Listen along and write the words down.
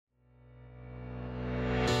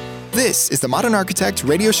This is the Modern Architect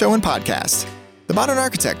radio show and podcast. The Modern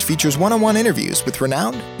Architect features one-on-one interviews with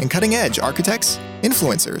renowned and cutting-edge architects,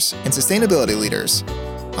 influencers, and sustainability leaders.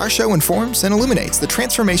 Our show informs and illuminates the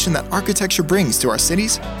transformation that architecture brings to our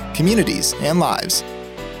cities, communities, and lives.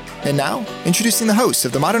 And now, introducing the host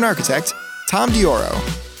of The Modern Architect, Tom Dioro.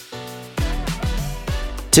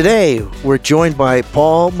 Today, we're joined by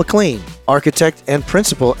Paul McClean, architect and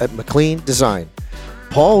principal at McClean Design.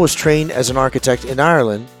 Paul was trained as an architect in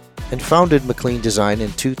Ireland and founded McClean Design in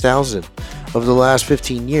 2000. Over the last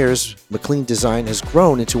 15 years, McClean Design has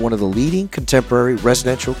grown into one of the leading contemporary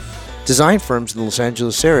residential design firms in the Los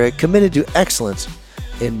Angeles area committed to excellence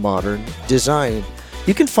in modern design.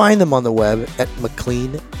 You can find them on the web at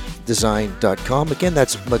McCleanDesign.com. Again,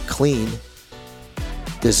 that's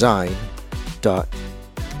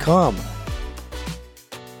McCleanDesign.com.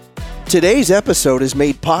 Today's episode is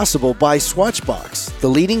made possible by Swatchbox, the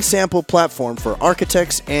leading sample platform for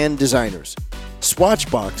architects and designers.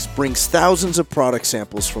 Swatchbox brings thousands of product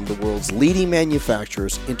samples from the world's leading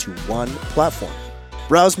manufacturers into one platform.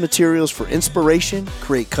 Browse materials for inspiration,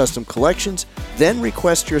 create custom collections, then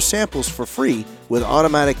request your samples for free with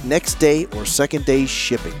automatic next day or second day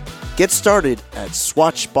shipping. Get started at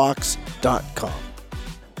swatchbox.com.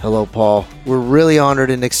 Hello, Paul. We're really honored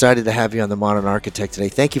and excited to have you on The Modern Architect today.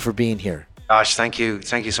 Thank you for being here. Gosh, thank you.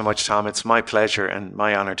 Thank you so much, Tom. It's my pleasure and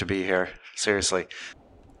my honor to be here. Seriously.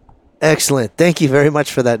 Excellent. Thank you very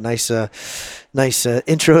much for that nice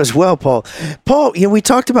intro as well, Paul. Paul, we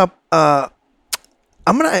talked about, I'm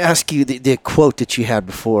going to ask you the quote that you had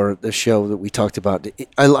before the show that we talked about.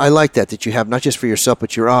 I like that you have, not just for yourself,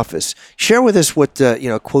 but your office. Share with us what,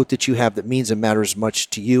 a quote that you have that means and matters much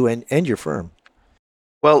to you and your firm.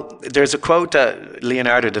 Well, there's a quote that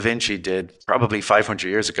Leonardo da Vinci did probably 500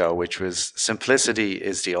 years ago, which was, "Simplicity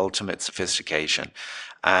is the ultimate sophistication."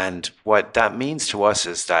 And what that means to us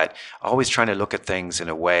is that always trying to look at things in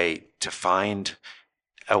a way to find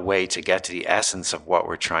a way to get to the essence of what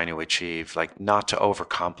we're trying to achieve, like not to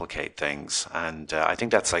overcomplicate things. And I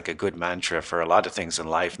think that's like a good mantra for a lot of things in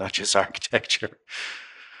life, not just architecture.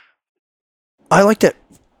 I like that.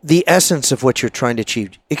 The essence of what you're trying to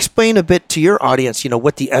achieve. Explain a bit to your audience,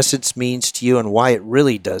 what the essence means to you and why it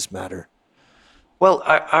really does matter. Well,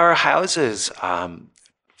 our houses,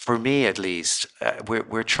 for me at least,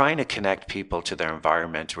 we're trying to connect people to their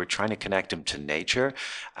environment. We're trying to connect them to nature.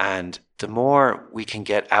 And the more we can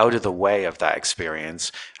get out of the way of that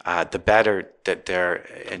experience, the better that their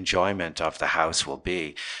enjoyment of the house will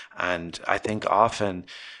be. And I think often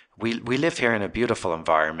we live here in a beautiful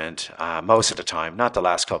environment most of the time, not the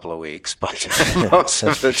last couple of weeks, but most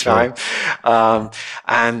of the time.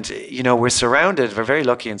 We're surrounded, we're very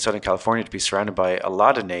lucky in Southern California to be surrounded by a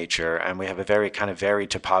lot of nature, and we have a very kind of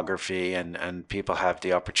varied topography, and people have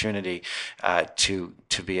the opportunity to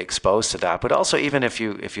be exposed to that. But also, even if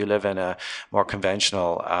you live in a more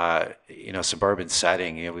conventional suburban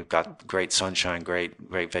setting, we've got great sunshine, great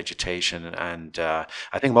vegetation, and I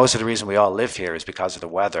think most of the reason we all live here is because of the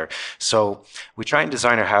weather. So we try and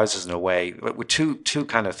design our houses in a way with two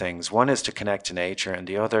kind of things. One is to connect to nature, and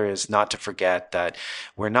the other is not to forget that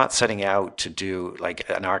we're not setting out to do like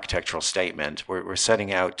an architectural statement. We're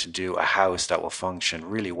setting out to do a house that will function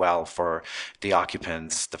really well for the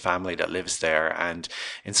occupants, the family that lives there. And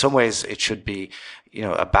in some ways, it should be,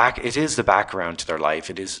 it is the background to their life.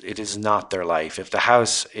 It is not their life. If the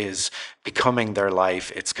house is becoming their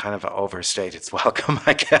life, it's kind of overstayed its welcome,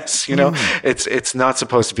 I guess. It's not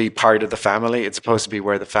supposed to be part of the family. It's supposed to be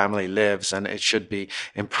where the family lives, and it should be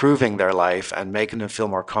improving their life and making them feel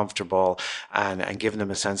more comfortable and giving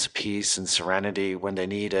them a sense of peace and serenity when they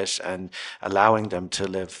need it, and allowing them to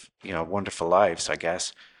live, wonderful lives, I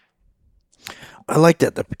guess. I like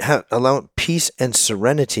that, allow peace and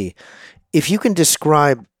serenity. If you can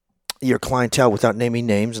describe your clientele without naming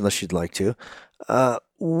names, unless you'd like to,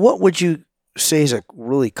 what would you say is a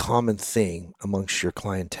really common thing amongst your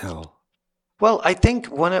clientele? Well, I think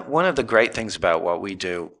one of the great things about what we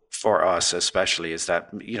do, for us especially, is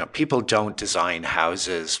that people don't design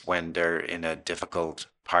houses when they're in a difficult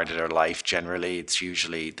part of their life. Generally, it's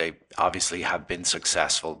usually they obviously have been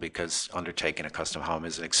successful, because undertaking a custom home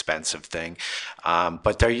is an expensive thing.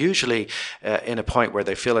 But they're usually in a point where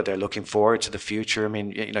they feel that they're looking forward to the future. I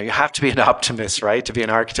mean, you have to be an optimist, right, to be an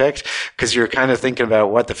architect, because you're kind of thinking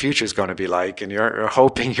about what the future is going to be like, and you're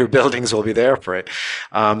hoping your buildings will be there for it.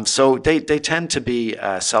 So they tend to be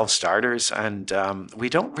self-starters, and we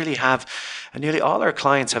don't really have, nearly all our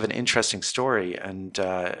clients have an interesting story and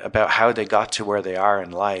about how they got to where they are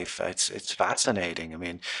in life. It's fascinating. I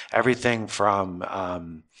mean, everything from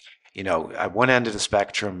at one end of the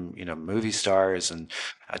spectrum, movie stars, and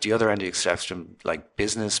at the other end of the spectrum, like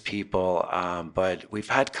business people. But we've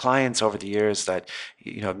had clients over the years that,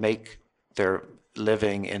 make their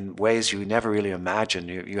living in ways you never really imagine.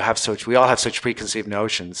 We all have such preconceived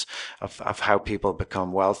notions of how people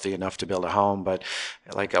become wealthy enough to build a home. But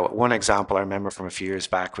like one example I remember from a few years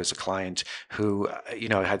back was a client who,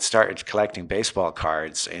 had started collecting baseball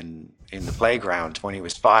cards in the playground when he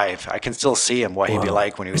was 5. I can still see him, what he'd be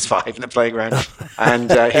like when he was 5 in the playground.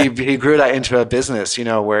 And he grew that into a business,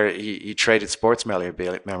 where he traded sports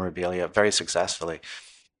memorabilia very successfully.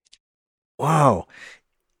 Wow.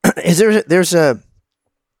 There's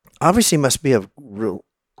obviously must be a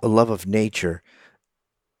love of nature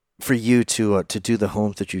for you to do the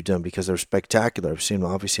homes that you've done, because they're spectacular. I've seen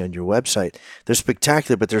them obviously on your website. They're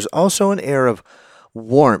spectacular, but there's also an air of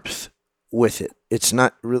warmth with it. It's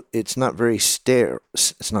not very stale.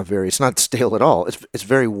 It's not stale at all. It's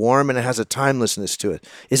very warm, and it has a timelessness to it.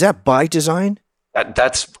 Is that by design?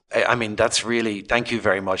 That's really, thank you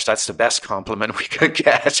very much. That's the best compliment we could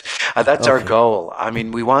get. That's our goal.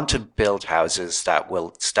 We want to build houses that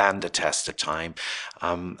will stand the test of time.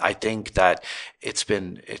 I think that it's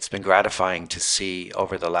been gratifying to see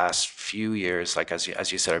over the last few years, like as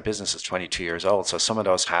you said, our business is 22 years old. So some of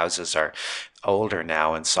those houses are older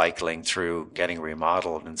now and cycling through getting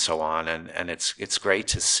remodeled and so on. And it's great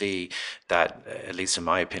to see that, at least in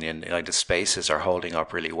my opinion, like the spaces are holding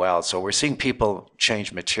up really well. So we're seeing people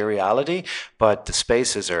change materiality, but the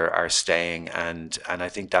spaces are staying. And I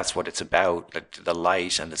think that's what it's about, the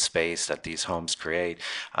light and the space that these homes create.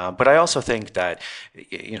 But I also think that,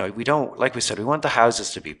 we don't, like we said, we want the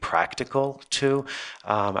houses to be practical too.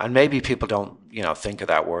 And maybe people don't, think of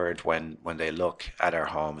that word when they look at our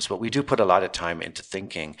homes, but we do put a lot of time into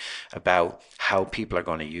thinking about how people are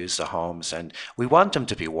going to use the homes, and we want them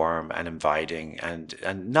to be warm and inviting, and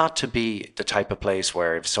not to be the type of place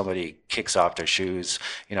where if somebody kicks off their shoes,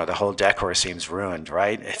 the whole decor seems ruined,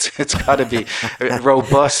 right? It's got to be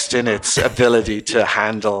robust in its ability to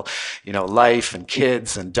handle, life and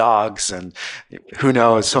kids and dogs and who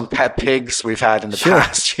knows, some pet pigs we've had in the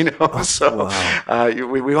past,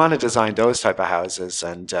 we want to design those type of houses,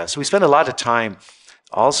 and so we spend a lot of time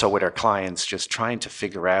also with our clients just trying to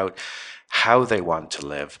figure out how they want to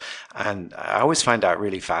live. And I always find that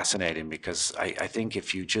really fascinating, because I think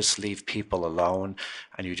if you just leave people alone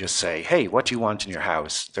and you just say, hey, what do you want in your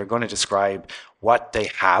house? They're going to describe what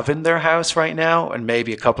they have in their house right now, and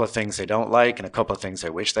maybe a couple of things they don't like and a couple of things they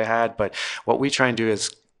wish they had. But what we try and do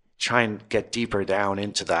is try and get deeper down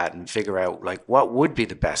into that and figure out like what would be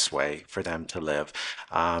the best way for them to live.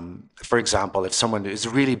 For example, if someone is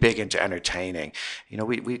really big into entertaining,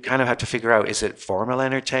 we kind of have to figure out, is it formal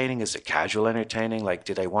entertaining? Is it casual entertaining? Like,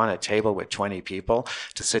 do they want a table with 20 people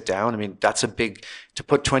to sit down? That's to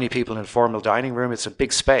put 20 people in a formal dining room, it's a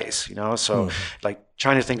big space, so like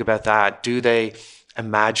trying to think about that. Do they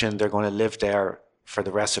imagine they're going to live there for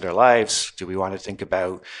the rest of their lives? Do we want to think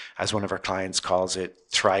about, as one of our clients calls it,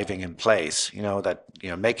 thriving in place,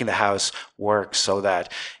 making the house work so that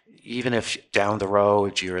even if down the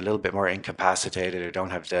road you're a little bit more incapacitated or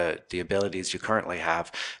don't have the abilities you currently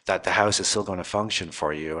have, that the house is still going to function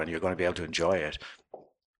for you and you're going to be able to enjoy it.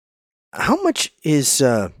 How much is,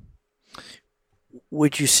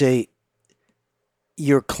 would you say,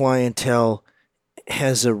 your clientele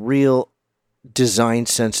has a real design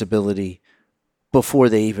sensibility before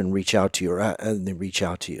they even reach out to you, and they reach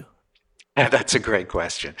out to you? That's a great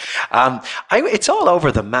question. It's all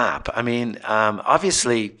over the map.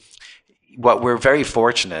 Obviously, what we're very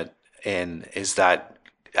fortunate in is that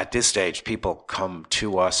at this stage, people come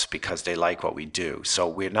to us because they like what we do. So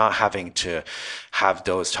we're not having to have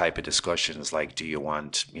those type of discussions like, do you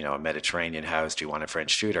want, a Mediterranean house? Do you want a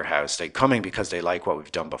French Tudor house? They're coming because they like what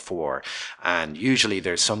we've done before. And usually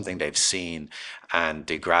there's something they've seen and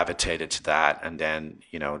they gravitated to that. And then,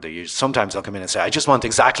 sometimes they'll come in and say, I just want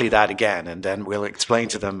exactly that again. And then we'll explain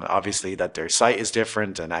to them, obviously, that their site is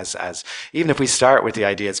different. And as even if we start with the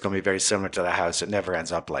idea it's going to be very similar to the house, it never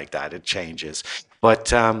ends up like that. It changes.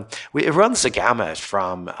 But it runs the gamut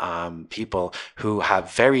from people who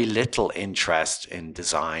have very little interest in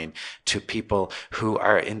design to people who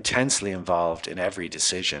are intensely involved in every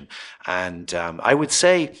decision. And I would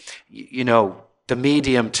say, the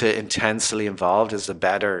medium to intensely involved is the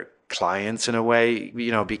better clients in a way,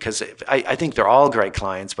 because I think they're all great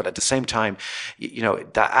clients, but at the same time,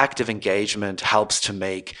 that active engagement helps to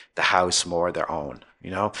make the house more their own.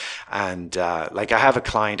 And like I have a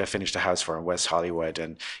client I finished a house for in West Hollywood,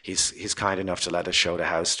 and he's kind enough to let us show the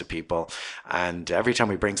house to people. And every time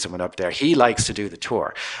we bring someone up there, he likes to do the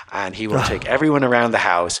tour, and he will take everyone around the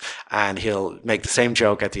house, and he'll make the same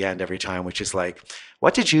joke at the end every time, which is like,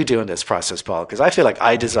 what did you do in this process, Paul? Because I feel like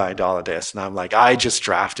I designed all of this, and I'm like, I just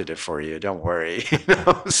drafted it for you. Don't worry,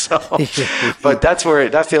 So, but that's where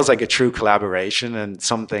that feels like a true collaboration and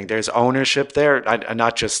something. There's ownership there, and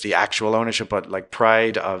not just the actual ownership, but like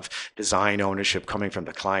pride of design ownership coming from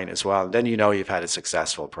the client as well. And then you've had a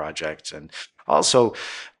successful project, and also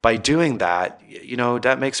by doing that,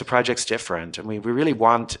 that makes the projects different. I mean, we really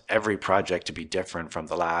want every project to be different from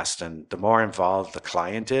the last. And the more involved the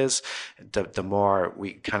client is, the more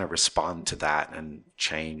we kind of respond to that and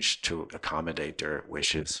change to accommodate their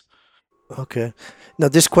wishes. Okay. Now,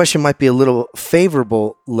 this question might be a little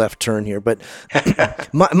favorable left turn here, but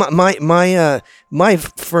my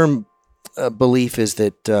firm belief is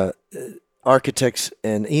that architects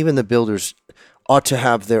and even the builders ought to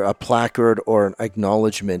have a placard or an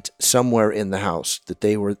acknowledgement somewhere in the house that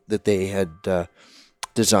they had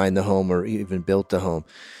designed the home or even built the home.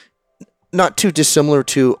 Not too dissimilar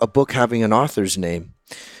to a book having an author's name.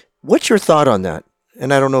 What's your thought on that?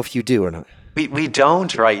 And I don't know if you do or not. We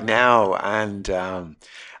don't right now, and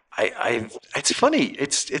it's funny.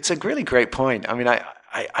 It's a really great point. I mean,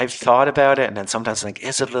 I've thought about it, and then sometimes I think,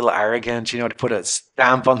 is it a little arrogant, to put a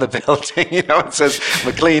stamp on the building? It says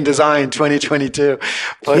McClean Design 2022.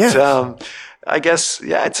 But I guess,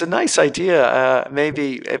 it's a nice idea.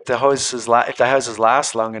 Maybe if the houses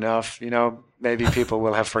last long enough, maybe people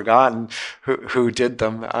will have forgotten who did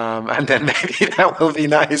them, and then maybe that will be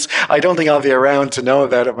nice. I don't think I'll be around to know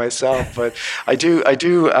about it myself, but I do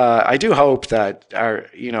hope that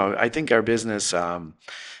I think our business,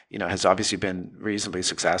 has obviously been reasonably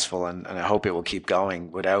successful, and I hope it will keep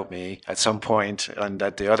going without me at some point, and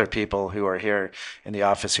that the other people who are here in the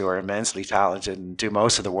office who are immensely talented and do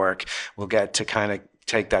most of the work will get to kind of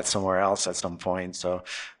take that somewhere else at some point. So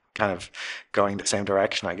kind of going the same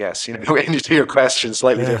direction, I guess. To your question,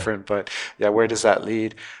 slightly different, but where does that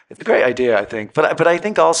lead? It's a great idea, I think. But I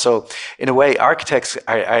think also, in a way, architects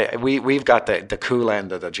we've got the cool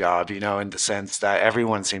end of the job, in the sense that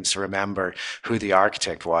everyone seems to remember who the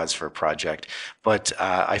architect was for a project. But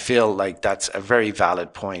I feel like that's a very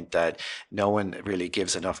valid point, that no one really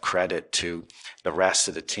gives enough credit to the rest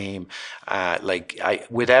of the team.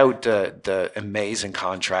 Without the amazing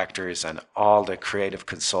contractors and all the creative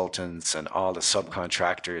consultants and all the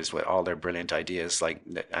subcontractors with all their brilliant ideas,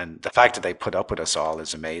 and the fact that they put up with us all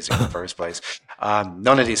is amazing in the first place.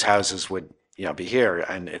 None of these houses would be here,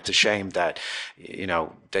 and it's a shame that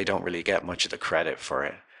they don't really get much of the credit for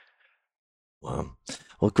it. Wow.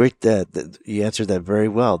 Well, great that you answered that very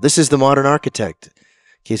well. This is The Modern Architect,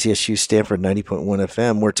 KCSU Stanford 90.1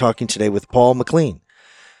 FM. We're talking today with Paul McClean,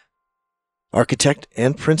 architect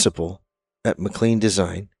and principal at McClean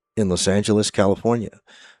Design in Los Angeles, California.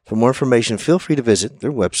 For more information, feel free to visit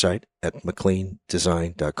their website at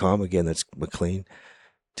mcleandesign.com. Again, that's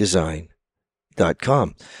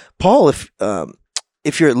mcleandesign.com. Paul, if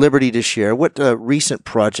you're at liberty to share, what recent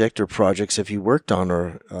project or projects have you worked on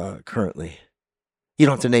or currently? You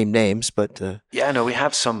don't have to name names, but we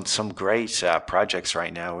have some great projects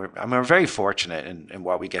right now. We're very fortunate in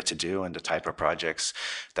what we get to do and the type of projects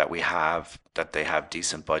that we have. That they have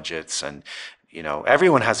decent budgets, and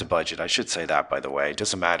everyone has a budget. I should say that, by the way. It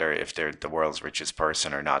doesn't matter if they're the world's richest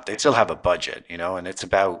person or not. They still have a budget, and it's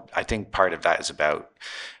about. I think part of that is about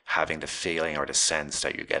having the feeling or the sense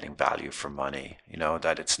that you're getting value for money,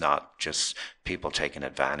 that it's not just people taking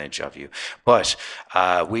advantage of you. But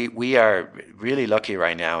we are really lucky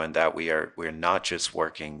right now in that we're not just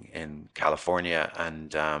working in California,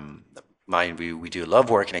 and mind we do love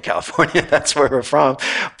working in California. That's where we're from.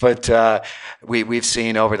 But we've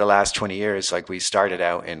seen over the last 20 years, like we started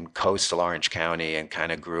out in coastal Orange County and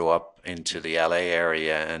kind of grew up into the LA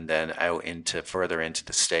area, and then out further into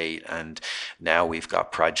the state. And now we've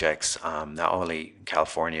got projects not only in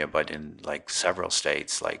California, but in like several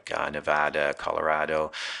states like Nevada,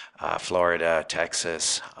 Colorado, Florida,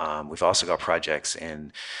 Texas. We've also got projects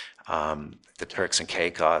in the Turks and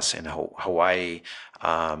Caicos, in Hawaii,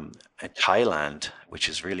 and Thailand, which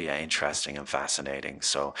is really interesting and fascinating.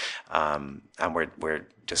 So, and we're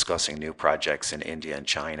discussing new projects in India and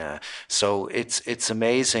China. So it's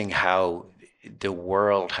amazing how the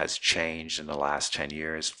world has changed in the last 10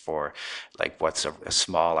 years for like what's a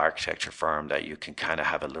small architecture firm, that you can kind of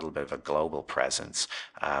have a little bit of a global presence,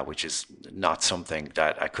 which is not something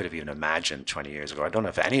that I could have even imagined 20 years ago. I don't know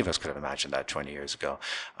if any of us could have imagined that 20 years ago.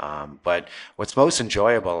 But what's most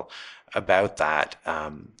enjoyable about that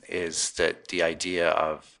is that the idea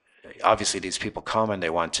of, obviously these people come and they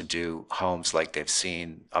want to do homes like they've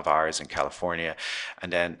seen of ours in California,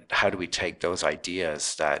 and then how do we take those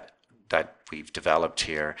ideas that we've developed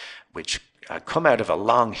here, which come out of a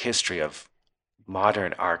long history of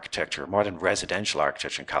modern architecture, modern residential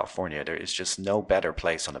architecture in California. There is just no better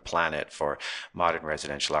place on the planet for modern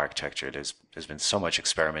residential architecture. There's been so much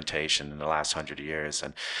experimentation in the last 100 years,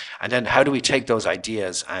 and then how do we take those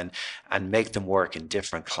ideas and make them work in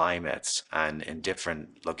different climates and in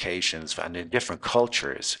different locations and in different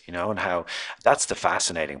cultures, and how that's the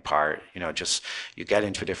fascinating part. Just you get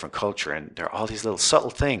into a different culture and there are all these little subtle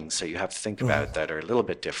things that you have to think about that are a little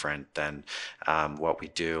bit different than what we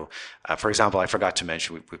do. For example, I forgot to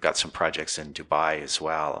mention we've got some projects in Dubai as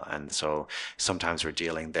well, and so sometimes we're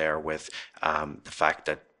dealing there with the fact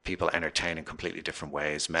that people entertain in completely different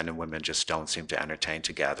ways. Men and women just don't seem to entertain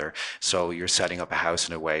together. So you're setting up a house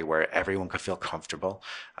in a way where everyone can feel comfortable.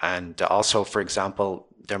 And also, for example,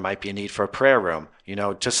 there might be a need for a prayer room,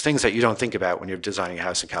 just things that you don't think about when you're designing a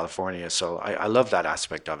house in California. So I love that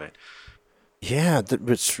aspect of it. Yeah,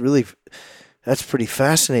 that's pretty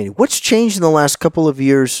fascinating. What's changed in the last couple of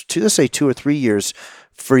years, let's say 2 or 3 years,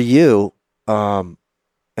 for you, and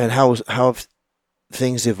how have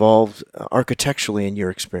things evolved architecturally in your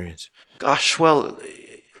experience? Gosh, well,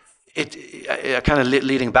 it kind of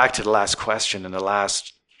leading back to the last question, in the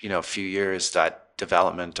last few years, that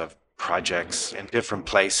development of projects in different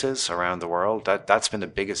places around the world, that's been the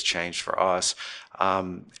biggest change for us.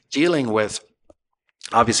 Dealing with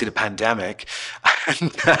obviously the pandemic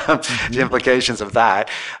and the implications of that,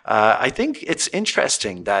 I think it's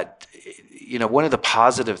interesting that one of the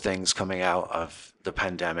positive things coming out of the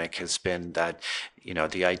pandemic has been that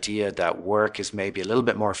the idea that work is maybe a little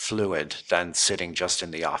bit more fluid than sitting just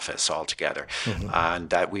in the office altogether,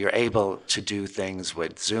 and that we are able to do things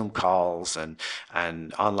with Zoom calls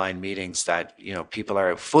and online meetings that people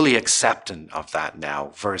are fully acceptant of that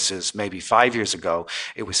now, versus maybe 5 years ago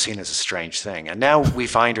it was seen as a strange thing, and now we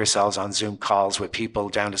find ourselves on Zoom calls with people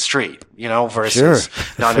down the street, versus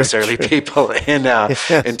not necessarily people in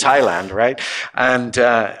Thailand, right? And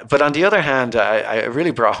but on the other hand, I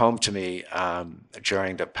really brought home to me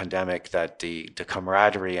during the pandemic that the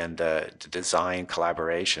camaraderie and the design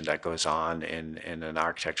collaboration that goes on in an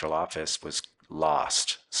architectural office was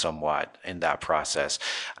lost somewhat in that process.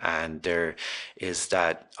 And there is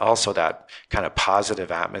that kind of positive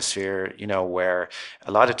atmosphere, where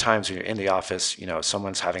a lot of times when you're in the office,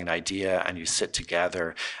 someone's having an idea and you sit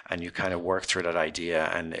together and you kind of work through that idea,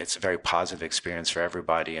 and it's a very positive experience for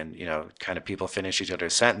everybody. And kind of people finish each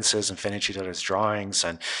other's sentences and finish each other's drawings.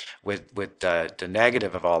 And with the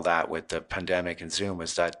negative of all that with the pandemic and Zoom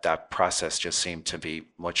is that process just seemed to be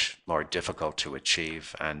much more difficult to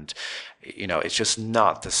achieve. And it's just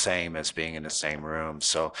not the same as being in the same room.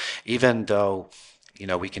 So even though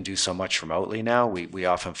we can do so much remotely now, we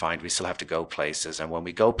often find we still have to go places, and when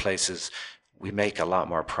we go places we make a lot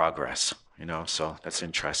more progress, so that's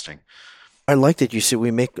interesting. I like that you said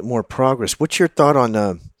we make more progress. What's your thought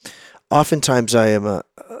on oftentimes I am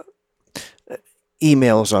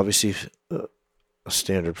email is obviously a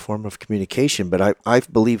standard form of communication, but I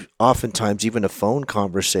believe oftentimes even a phone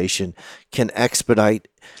conversation can expedite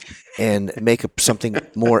and make something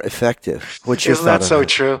more effective. What's your thought on that? Isn't that so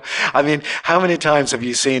true? I mean, how many times have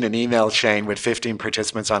you seen an email chain with 15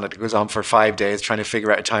 participants on it that goes on for 5 days trying to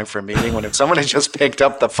figure out a time for a meeting, when if someone had just picked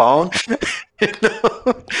up the phone,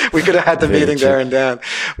 we could have had the meeting there and then.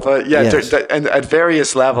 But yeah, yes. And at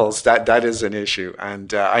various levels, that is an issue.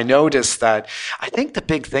 And I noticed that I think the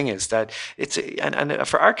big thing is that and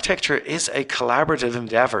for architecture is a collaborative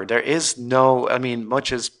endeavor. There is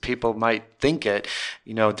much as people might think it,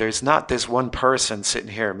 there's not this one person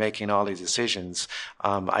sitting here making all these decisions.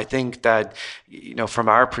 I think that, from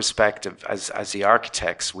our perspective as the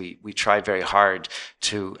architects, we try very hard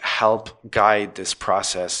to help guide this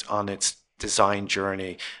process on its design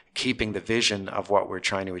journey, keeping the vision of what we're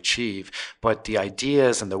trying to achieve. But the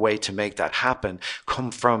ideas and the way to make that happen come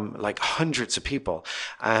from like hundreds of people.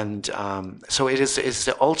 And so it's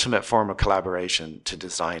the ultimate form of collaboration to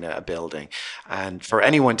design a building. And for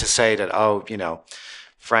anyone to say that,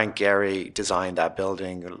 Frank Gehry designed that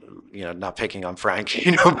building, not picking on Frank,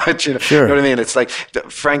 but you know Sure. what I mean? It's like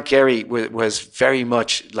Frank Gehry was very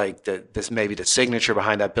much like this maybe the signature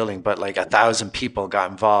behind that building, but like 1,000 people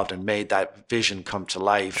got involved and made that vision come to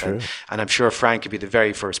life. And True. and I'm sure Frank could be the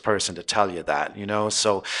very first person to tell you that,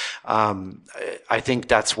 So I think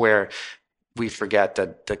that's where we forget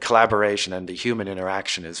that the collaboration and the human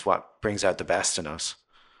interaction is what brings out the best in us.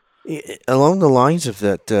 Along the lines of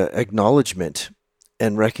that acknowledgement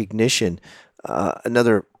and recognition,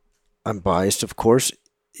 another, I'm biased, of course,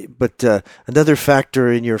 but another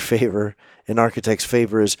factor in your favor, in architects'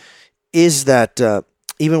 favor, is that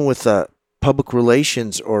even with public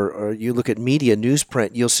relations or you look at media,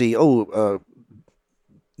 newsprint, you'll see,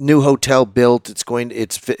 new hotel built,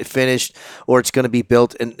 it's finished, or it's going to be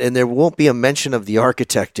built, and there won't be a mention of the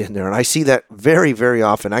architect in there. And I see that very, very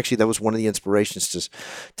often. Actually, that was one of the inspirations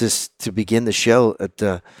to begin the show at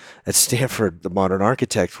Stanford. The Modern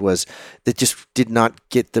Architect was that just did not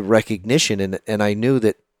get the recognition, and I knew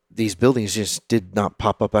that these buildings just did not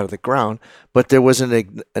pop up out of the ground, but there was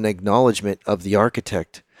an acknowledgement of the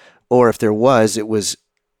architect, or if there was, it was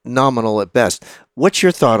nominal at best. What's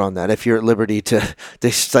your thought on that? If you're at liberty to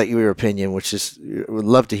cite your opinion, which is, would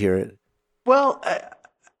love to hear it. Well,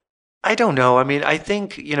 I don't know. I mean, I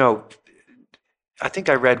think I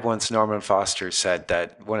read once Norman Foster said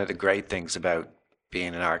that one of the great things about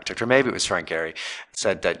being an architect, or maybe it was Frank Gehry,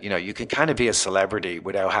 said that you can kind of be a celebrity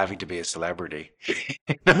without having to be a celebrity.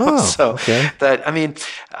 Oh, So okay. that I mean,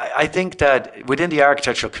 I think that within the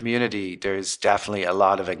architectural community, there's definitely a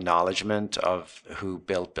lot of acknowledgement of who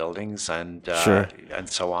built buildings Sure. and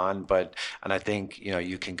so on. And I think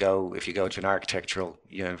you can go if you go to an architectural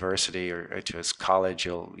university or to a college,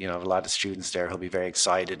 you'll have a lot of students there who'll be very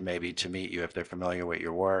excited maybe to meet you if they're familiar with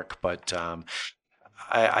your work. But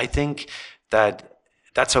I think that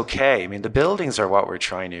that's okay. I mean, the buildings are what we're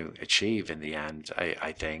trying to achieve in the end,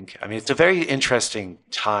 I think. I mean, it's a very interesting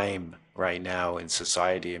time right now in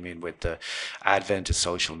society. I mean, with the advent of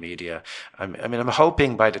social media. I'm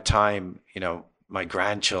hoping by the time, my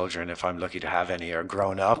grandchildren, if I'm lucky to have any, are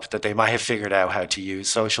grown up, that they might have figured out how to use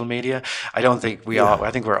social media. I don't think Yeah.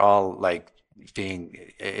 I think we're all like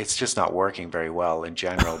it's just not working very well in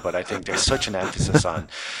general, but I think there's such an emphasis on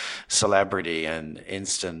celebrity and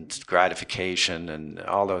instant gratification and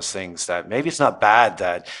all those things that maybe it's not bad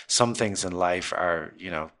that some things in life are,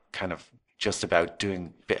 kind of just about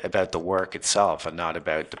the work itself and not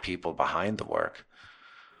about the people behind the work.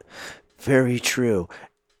 Very true.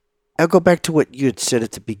 I'll go back to what you had said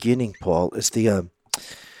at the beginning, Paul, is the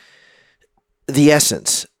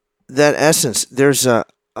essence. That essence, there's a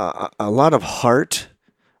lot of heart,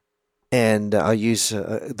 and I'll use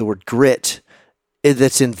the word grit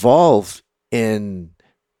that's involved in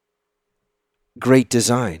great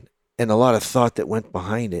design and a lot of thought that went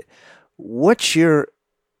behind it. What's your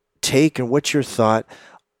take and what's your thought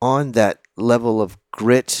on that level of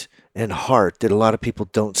grit and heart that a lot of people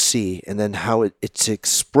don't see, and then how it's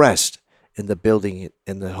expressed in the building,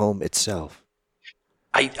 in the home itself?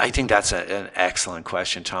 I think that's an excellent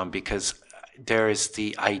question, Tom, because there is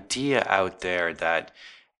the idea out there that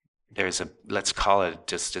there's let's call it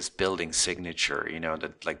just this building signature,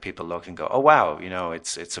 that like people look and go, oh wow,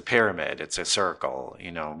 it's a pyramid, it's a circle,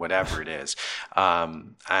 whatever it is.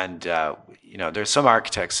 There's some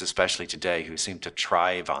architects, especially today, who seem to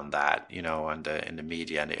thrive on that, in the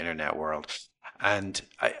media and the internet world.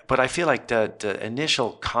 But I feel like the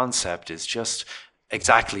initial concept is just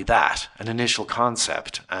exactly that, an initial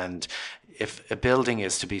concept. And if a building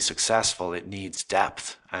is to be successful, it needs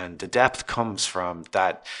depth. And the depth comes from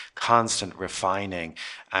that constant refining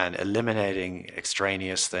and eliminating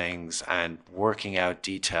extraneous things and working out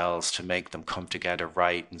details to make them come together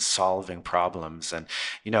right and solving problems. And,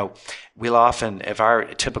 we'll often, if our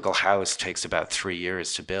typical house takes about 3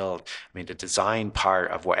 years to build, I mean, the design part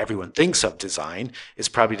of what everyone thinks of design is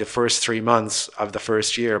probably the first 3 months of the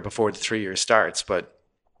first year before the 3 year starts. But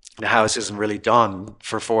the house isn't really done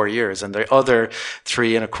for 4 years, and the other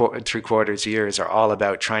 3 and 3/4 years are all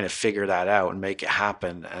about trying to figure that out and make it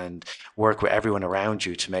happen and work with everyone around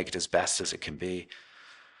you to make it as best as it can be.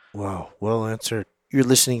 Wow, well answered. You're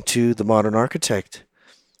listening to the Modern Architect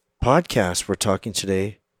podcast. We're talking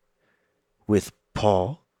today with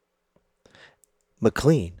Paul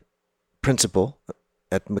McClean, principal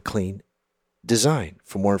at McClean Design.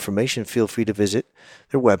 For more information, feel free to visit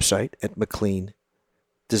their website at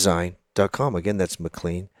McCleanDesign.com. Again, that's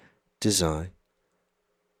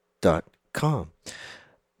McCleanDesign.com.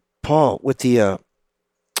 Paul, with the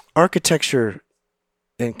architecture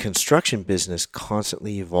and construction business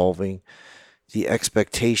constantly evolving, the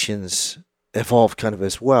expectations evolve kind of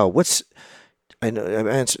as well. I know I've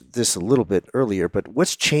answered this a little bit earlier, but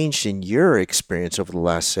what's changed in your experience over the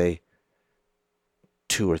last, say,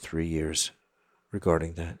 2 or 3 years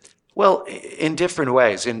regarding that? Well, in different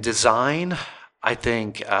ways. In design, I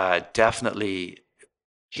think definitely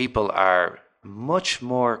people are much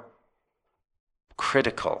more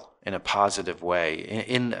critical in a positive way.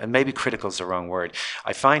 Maybe critical is the wrong word.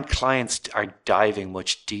 I find clients are diving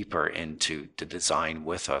much deeper into the design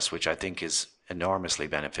with us, which I think is enormously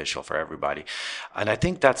beneficial for everybody. And I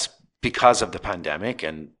think that's because of the pandemic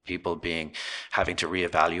and people having to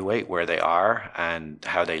reevaluate where they are and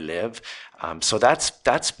how they live. So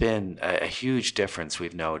that's been a huge difference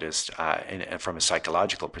we've noticed from a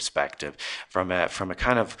psychological perspective, from a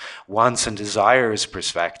kind of wants and desires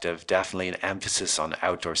perspective. Definitely an emphasis on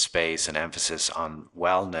outdoor space, an emphasis on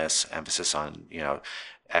wellness, emphasis on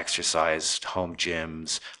exercise, home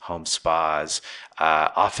gyms, home spas,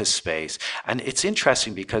 office space. And it's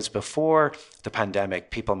interesting because before the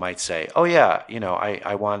pandemic, people might say, oh yeah,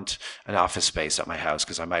 I want an office space at my house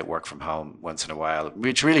because I might work from home once in a while,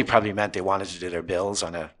 which really probably meant they wanted to do their bills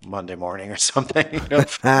on a Monday morning or something.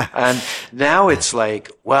 And now it's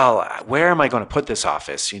like, well, where am I going to put this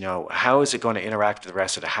office? How is it going to interact with the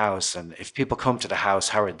rest of the house? And if people come to the house,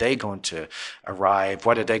 how are they going to arrive?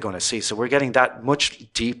 What are they going to see? So we're getting that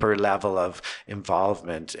much deeper level of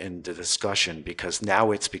involvement in the discussion because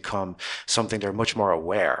now it's become something they're much more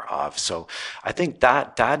aware of. So I think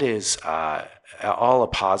that is all a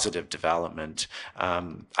positive development.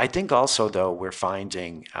 I think also, though, we're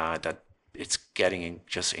finding that it's getting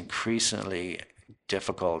just increasingly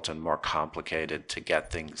difficult and more complicated to get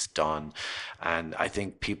things done. And I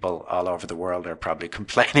think people all over the world are probably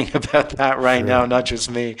complaining about that right now, not just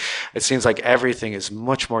me. It seems like everything is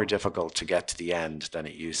much more difficult to get to the end than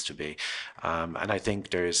it used to be. And I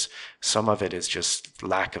think there's some of it is just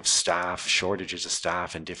lack of staff, shortages of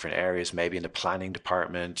staff in different areas, maybe in the planning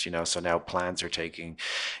department, so now plans are taking,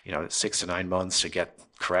 6 to 9 months to get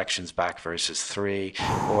corrections back versus 3,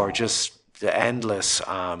 or just the endless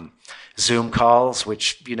Zoom calls,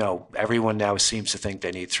 which, everyone now seems to think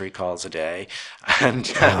they need 3 calls a day.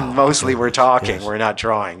 And mostly we're talking, yes. We're not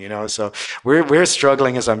drawing, So we're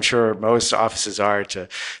struggling, as I'm sure most offices are, to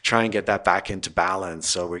try and get that back into balance.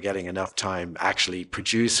 So we're getting enough time actually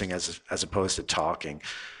producing as opposed to talking.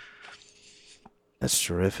 That's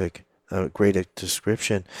terrific. Great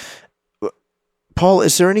description. Paul,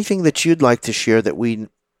 is there anything that you'd like to share that we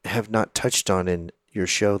have not touched on in your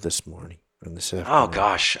show this morning? Oh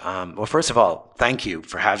gosh. Well, first of all, thank you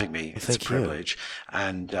for having me. It's a privilege.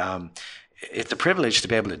 And it's a privilege to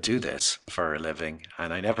be able to do this for a living.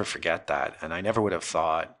 And I never forget that. And I never would have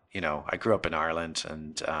thought, I grew up in Ireland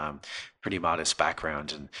and pretty modest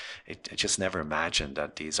background. And I just never imagined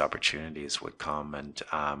that these opportunities would come. And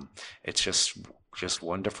it's just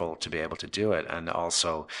wonderful to be able to do it. And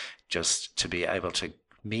also just to be able to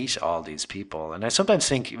meet all these people. And I sometimes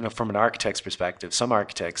think, from an architect's perspective, some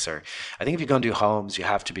architects I think if you're going to do homes, you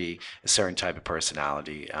have to be a certain type of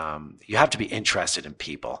personality. You have to be interested in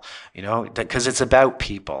people, because it's about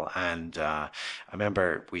people. And I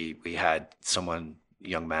remember we had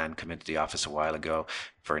young man come into the office a while ago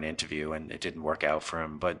for an interview, and it didn't work out for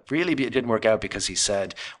him. But really, it didn't work out because he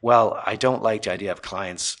said, well, I don't like the idea of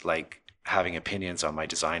clients having opinions on my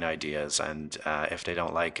design ideas. And if they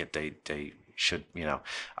don't like it, they should,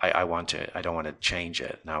 I don't want to change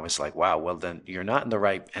it. And I was like, wow, well then you're not in the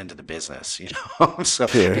right end of the business, So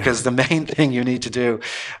because the main thing you need to do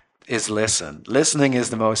is listen. Listening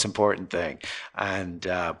is the most important thing. And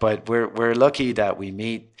but we're lucky that we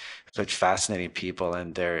meet such fascinating people,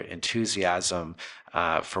 and their enthusiasm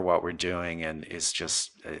for what we're doing and is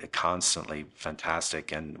just constantly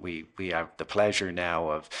fantastic. And we have the pleasure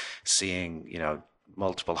now of seeing,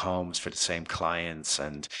 multiple homes for the same clients.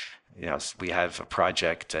 And we have a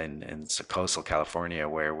project in coastal California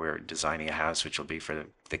where we're designing a house which will be for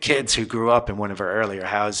the kids who grew up in one of our earlier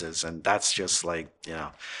houses. And that's just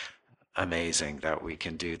amazing that we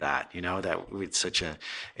can do that, that with such an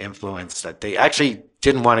influence that they actually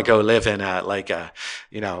didn't want to go live in a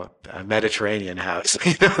Mediterranean house.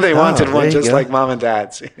 They wanted one just like mom and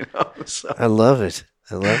dad's, So. I love it.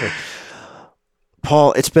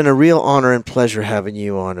 Paul, it's been a real honor and pleasure having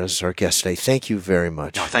you on as our guest today. Thank you very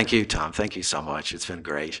much. No, thank you, Tom. Thank you so much. It's been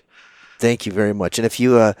great. Thank you very much. And if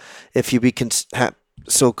you be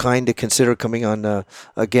so kind to consider coming on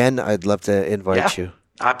again, I'd love to invite you.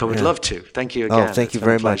 I would love to. Thank you again. Oh, thank you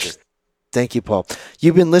very much. Thank you, Paul.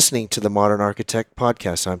 You've been listening to the Modern Architect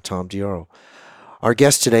Podcast. I'm Tom Dioro. Our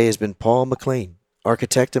guest today has been Paul McClean,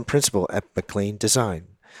 architect and principal at McClean Design.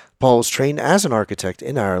 Paul was trained as an architect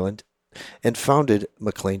in Ireland and founded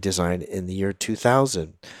McClean Design in the year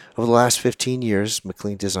 2000. Over the last 15 years,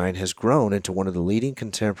 McClean Design has grown into one of the leading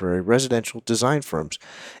contemporary residential design firms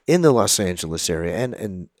in the Los Angeles area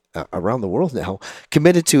and around the world now,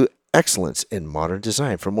 committed to excellence in modern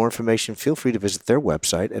design. For more information, feel free to visit their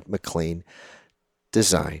website at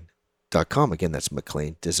McCleanDesign.com. Again, that's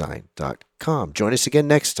McCleanDesign.com. Join us again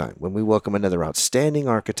next time when we welcome another outstanding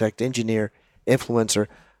architect, engineer, influencer,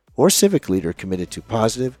 or civic leader committed to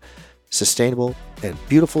positive, sustainable, and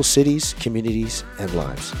beautiful cities, communities, and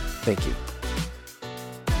lives. Thank you.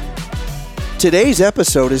 Today's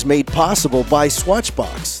episode is made possible by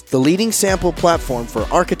Swatchbox, the leading sample platform for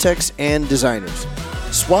architects and designers.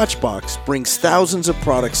 Swatchbox brings thousands of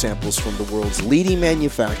product samples from the world's leading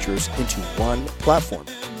manufacturers into one platform.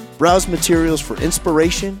 Browse materials for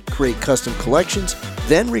inspiration, create custom collections,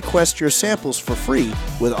 then request your samples for free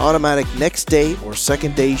with automatic next day or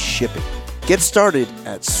second day shipping. Get started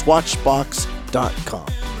at swatchbox.com.